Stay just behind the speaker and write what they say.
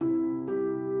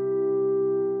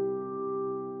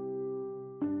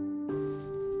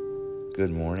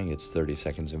Good morning, it's 30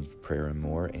 Seconds of Prayer and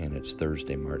More, and it's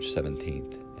Thursday, March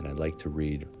 17th, and I'd like to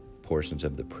read portions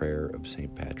of the prayer of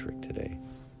St. Patrick today.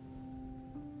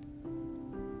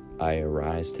 I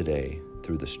arise today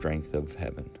through the strength of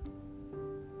heaven.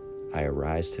 I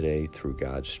arise today through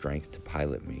God's strength to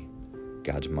pilot me,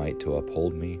 God's might to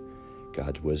uphold me,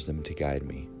 God's wisdom to guide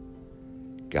me,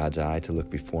 God's eye to look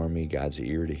before me, God's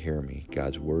ear to hear me,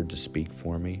 God's word to speak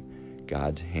for me,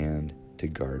 God's hand to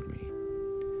guard me.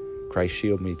 Christ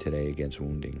shield me today against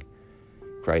wounding.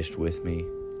 Christ with me,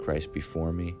 Christ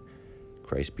before me,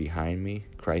 Christ behind me,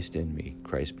 Christ in me,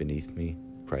 Christ beneath me,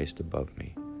 Christ above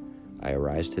me. I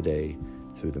arise today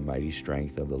through the mighty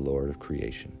strength of the Lord of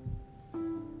creation.